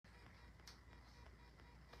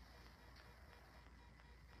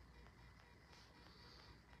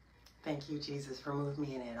Thank you, Jesus. Remove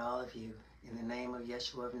me in it, all of you. In the name of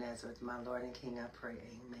Yeshua of Nazareth, my Lord and King, I pray.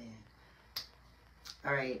 Amen.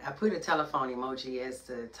 All right, I put a telephone emoji as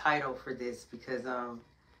the title for this because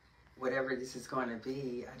whatever this is going to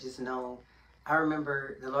be, I just know, I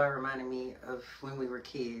remember the Lord reminded me of when we were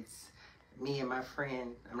kids, me and my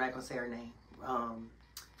friend, I'm not going to say her name,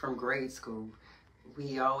 from grade school.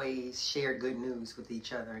 We always shared good news with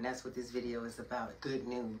each other, and that's what this video is about, good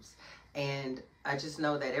news. And I just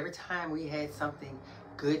know that every time we had something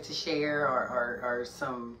good to share or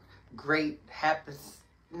some great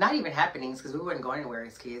not even happenings, because we wouldn't go anywhere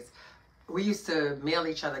as kids, we used to mail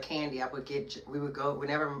each other candy. We would go,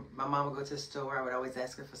 whenever my mom would go to the store, I would always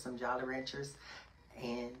ask her for some Jolly Ranchers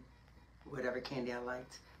and whatever candy I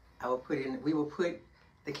liked. We would put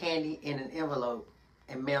the candy in an envelope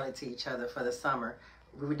and mail it to each other for the summer.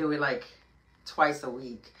 We would do it like twice a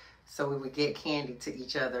week. So we would get candy to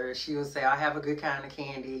each other. She would say, I have a good kind of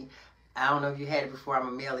candy. I don't know if you had it before, I'm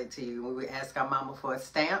going to mail it to you. We would ask our mama for a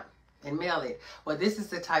stamp and mail it. Well, this is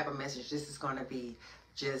the type of message. This is going to be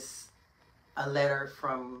just a letter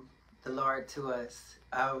from the Lord to us.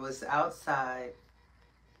 I was outside,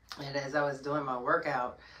 and as I was doing my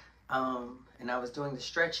workout, and I was doing the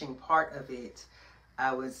stretching part of it,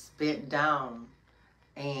 I was bent down.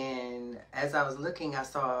 And as I was looking, I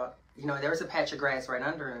saw, there was a patch of grass right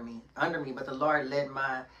under me, but the Lord led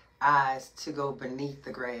my eyes to go beneath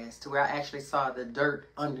the grass to where I actually saw the dirt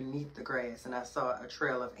underneath the grass, and I saw a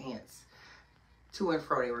trail of ants. To and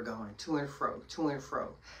fro they were going, to and fro, to and fro.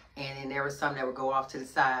 And then there was some that would go off to the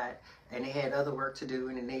side, and they had other work to do,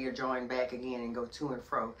 and then they would join back again and go to and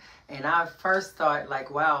fro. And I first thought,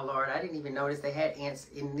 like, wow, Lord, I didn't even notice they had ants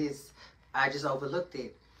in this. I just overlooked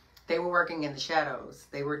it. They were working in the shadows.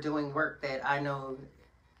 They were doing work that I know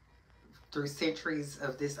through centuries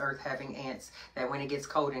of this earth having ants, that when it gets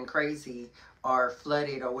cold and crazy or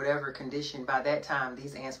flooded or whatever condition, by that time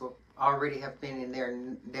these ants will already have been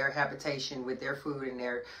in their habitation with their food and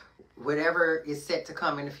their whatever is set to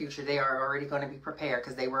come in the future. They are already going to be prepared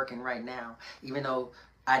because they're working right now, even though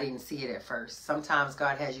I didn't see it at first. Sometimes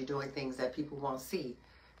God has you doing things that people won't see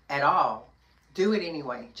at all. Do it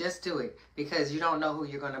anyway. Just do it, because you don't know who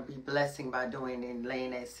you're going to be blessing by doing and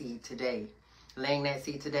laying that seed today. Laying that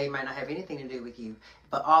seed today might not have anything to do with you,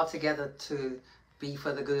 but altogether to be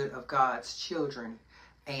for the good of God's children.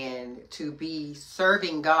 And to be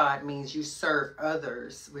serving God means you serve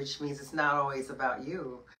others, which means it's not always about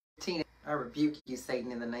you. I rebuke you,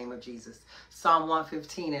 Satan, in the name of Jesus. Psalm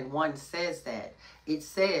 115:1 says that. It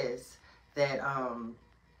says that,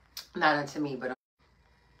 not unto me, but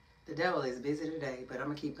the devil is busy today, but I'm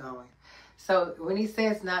going to keep going. So when he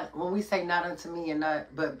says when we say not unto me and not,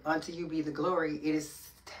 but unto you be the glory, it is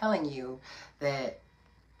telling you that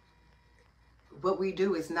what we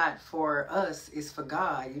do is not for us, it's for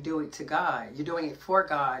God. You do it to God. You're doing it for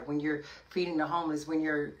God. When you're feeding the homeless, when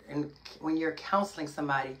you're counseling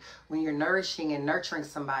somebody, when you're nourishing and nurturing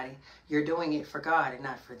somebody, you're doing it for God and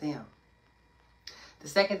not for them. The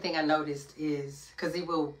second thing I noticed is, because he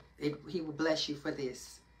will bless you for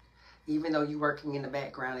this. Even though you're working in the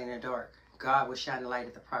background in the dark, God will shine the light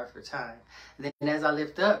at the proper time. And then as I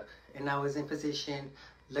lift up and I was in position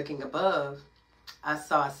looking above, I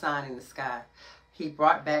saw a sign in the sky. He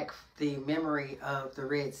brought back the memory of the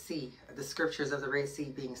Red Sea, the scriptures of the Red Sea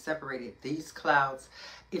being separated. These clouds,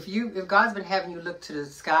 if God's been having you look to the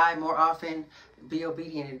sky more often, be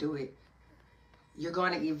obedient and do it. You're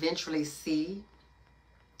going to eventually see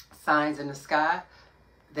signs in the sky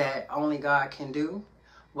that only God can do.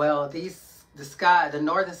 Well, the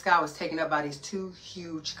northern sky was taken up by these two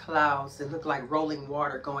huge clouds that look like rolling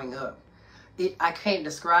water going up. I can't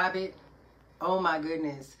describe it. Oh my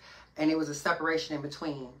goodness. And it was a separation in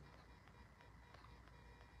between.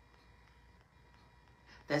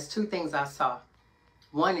 That's two things I saw.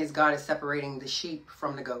 One is God is separating the sheep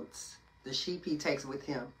from the goats. The sheep he takes with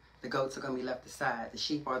him. The goats are going to be left aside. The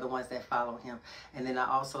sheep are the ones that follow him. And then I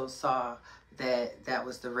also saw that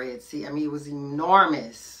was the Red Sea. I mean, it was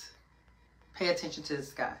enormous. Pay attention to the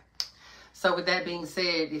sky. So with that being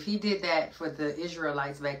said, if he did that for the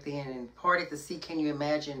Israelites back then and parted the sea, can you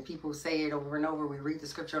imagine? People say it over and over. We read the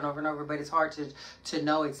scripture over and over, but it's hard to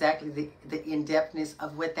know exactly the in-depthness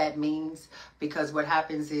of what that means, because what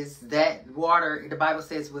happens is that water, the Bible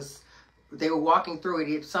says, they were walking through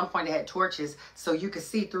it. At some point they had torches so you could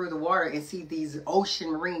see through the water and see these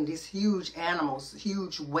ocean marine, these huge animals,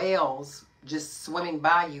 huge whales just swimming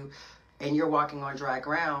by you, and you're walking on dry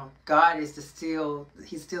ground. God is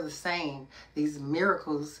he's still the same. These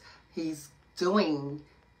miracles he's doing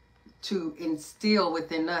to instill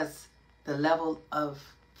within us the level of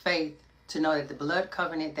faith to know that the blood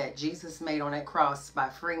covenant that Jesus made on that cross by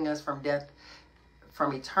freeing us from death,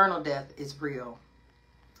 from eternal death, is real.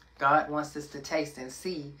 God wants us to taste and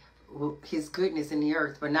see his goodness in the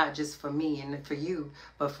earth, but not just for me and for you,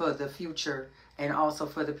 but for the future and also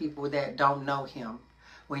for the people that don't know him.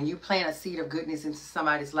 When you plant a seed of goodness into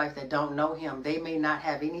somebody's life that don't know him, they may not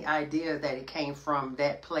have any idea that it came from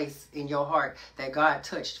that place in your heart that God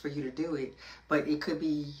touched for you to do it. But it could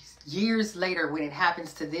be years later when it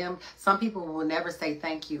happens to them. Some people will never say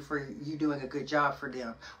thank you for you doing a good job for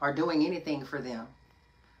them or doing anything for them.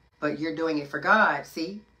 But you're doing it for God,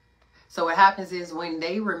 see? So what happens is when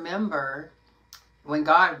they remember, when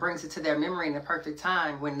God brings it to their memory in the perfect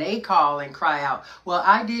time, when they call and cry out, well,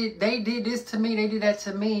 they did this to me, they did that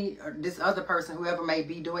to me, or this other person, whoever may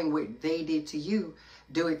be doing what they did to you,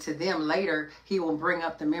 do it to them later, he will bring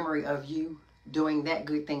up the memory of you doing that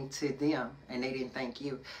good thing to them, and they didn't thank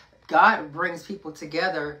you. God brings people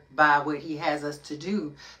together by what he has us to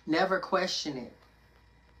do. Never question it.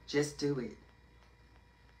 Just do it.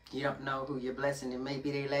 You don't know who you're blessing. It may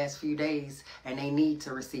be their last few days and they need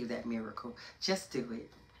to receive that miracle. Just do it.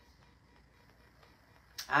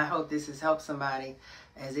 I hope this has helped somebody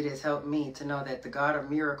as it has helped me to know that the God of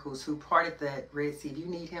miracles who parted the Red Sea, if you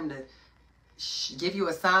need him to give you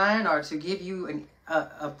a sign or to give you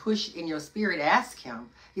a push in your spirit, ask him.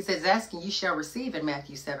 He says, asking you shall receive in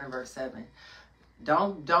Matthew 7 verse 7.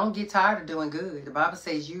 Don't get tired of doing good. The Bible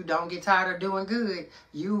says you don't get tired of doing good,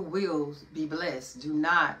 you will be blessed. Do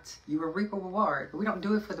not. You will reap a reward. We don't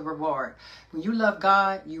do it for the reward. When you love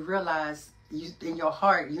God, you realize in your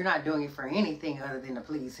heart you're not doing it for anything other than to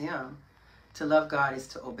please him. To love God is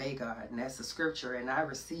to obey God. And that's the scripture. And I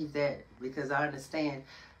received that because I understand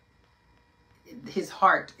his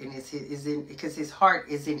heart because his heart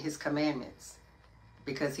is in his commandments.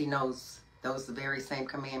 Because he knows those very same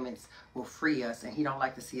commandments will free us, and he don't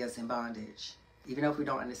like to see us in bondage, even though if we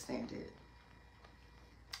don't understand it.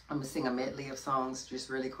 I'm going to sing a medley of songs just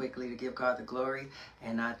really quickly to give God the glory,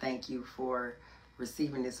 and I thank you for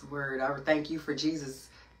receiving this word. I thank you for Jesus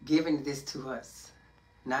giving this to us.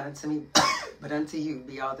 Not unto me, but unto you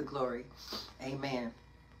be all the glory. Amen.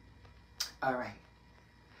 All right.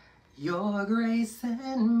 Your grace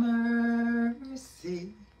and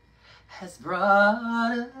mercy has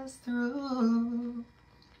brought us through.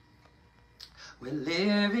 We're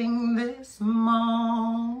living this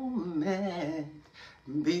moment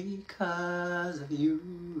because of you.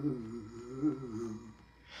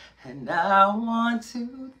 And I want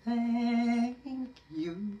to thank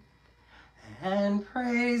you and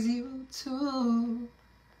praise you too.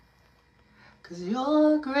 'Cause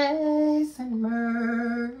your grace and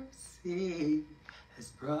mercy has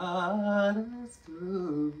brought us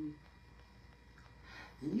through.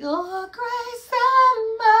 Your grace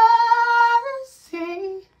and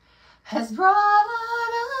mercy has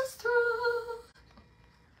brought us through.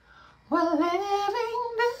 We're living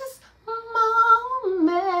this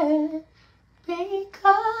moment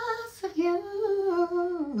because of you.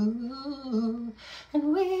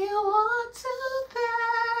 And we want to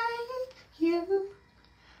thank you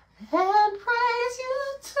and praise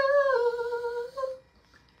you too.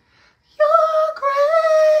 Your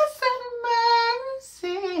grace and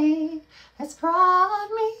mercy has brought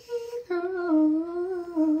me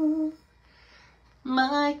through.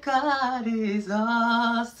 My God is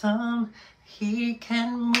awesome. He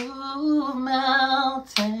can move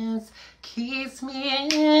mountains, keeps me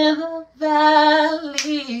in the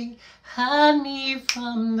valley, hide me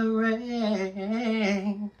from the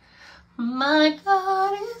rain. My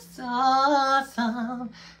God is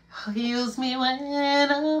awesome. Heals me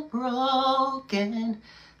when I'm broken,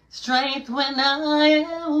 strength when I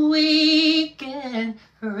am weak, and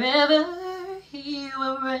forever he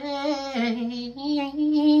will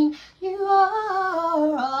reign. You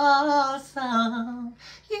are awesome.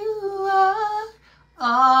 You are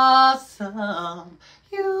awesome.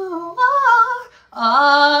 You are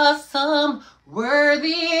awesome. Worthy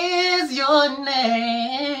is your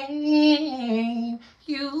name.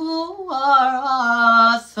 You are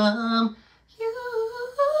awesome. You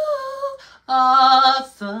are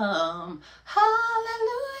awesome.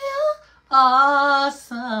 Hallelujah.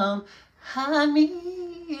 Awesome. Hide me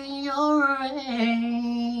in your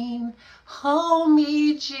reign. Hold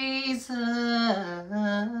me, Jesus.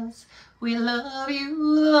 We love you,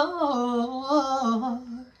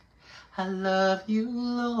 Lord. I love you,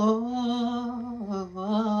 Lord.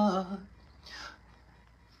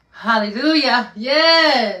 Hallelujah.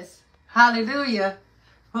 Yes. Hallelujah.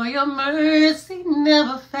 For your mercy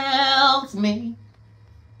never fails me.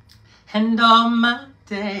 And all my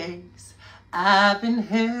days I've been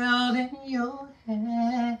held in your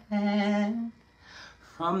hand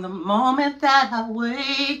from the moment that I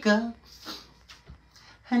wake up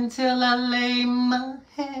until I lay my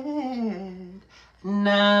head. And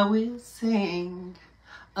I will sing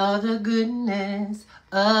of the goodness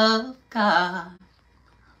of God.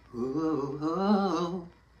 Ooh.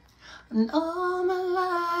 And all my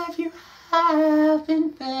life you have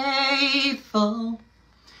been faithful.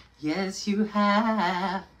 Yes, you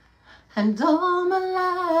have. And all my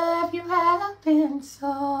life you have been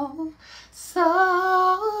so,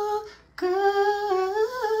 so good.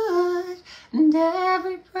 And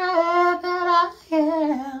every breath that I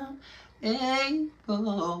am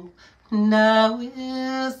able, and I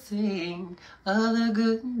will sing of the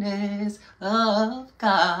goodness of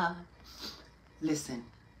God. Listen.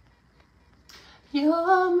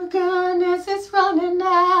 Your goodness is running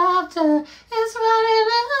after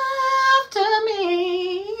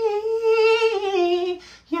me.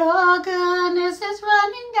 Your goodness is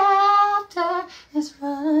running after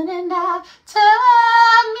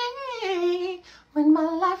me. When my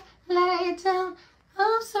life laid down,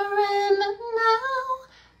 I'm surrendered now.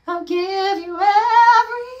 I'll give you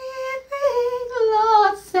everything,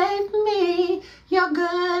 Lord, save me. Your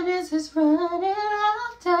goodness is running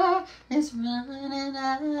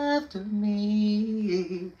after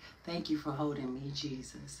me. Thank you for holding me,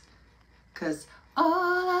 Jesus. Because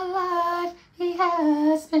all our life he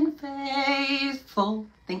has been faithful.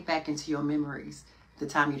 Think back into your memories, the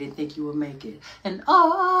time you didn't think you would make it. And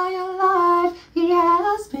all your life he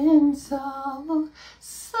has been so,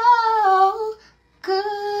 so good.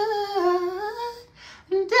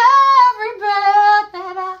 And every breath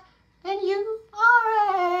that and you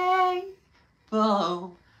are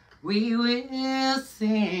able, we will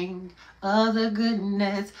sing of the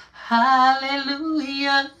goodness.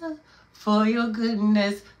 Hallelujah. For your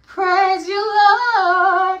goodness. Praise you,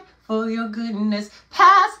 Lord, for your goodness.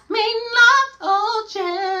 Pass me not, oh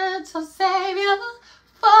gentle Savior,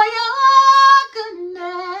 for your goodness.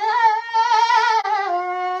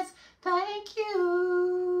 Thank you.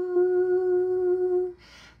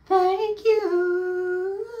 Thank you.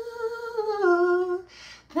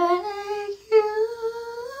 Thank you.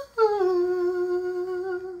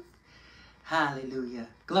 Hallelujah.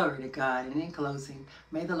 Glory to God. And in closing,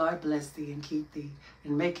 may the Lord bless thee and keep thee,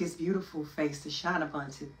 and make his beautiful face to shine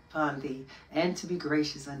upon thee, and to be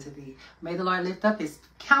gracious unto thee. May the Lord lift up his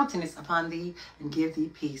countenance upon thee and give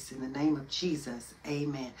thee peace. In the name of Jesus,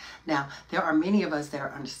 amen. Now, there are many of us that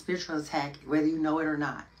are under spiritual attack, whether you know it or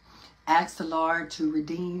not. Ask the Lord to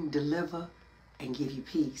redeem, deliver, and give you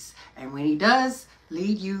peace. And when he does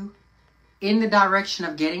lead you in the direction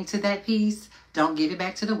of getting to that peace, don't give it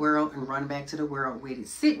back to the world and run back to the world with it.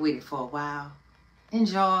 Sit with it for a while.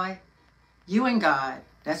 Enjoy. You and God.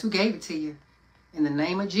 That's who gave it to you. In the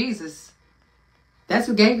name of Jesus. That's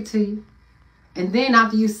who gave it to you. And then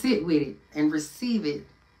after you sit with it and receive it,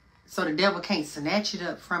 so the devil can't snatch it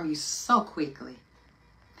up from you so quickly,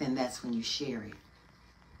 then that's when you share it.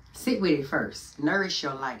 Sit with it first. Nourish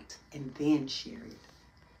your light and then share it.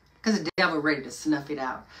 Because the devil ready to snuff it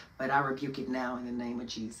out. But I rebuke it now in the name of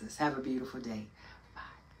Jesus. Have a beautiful day.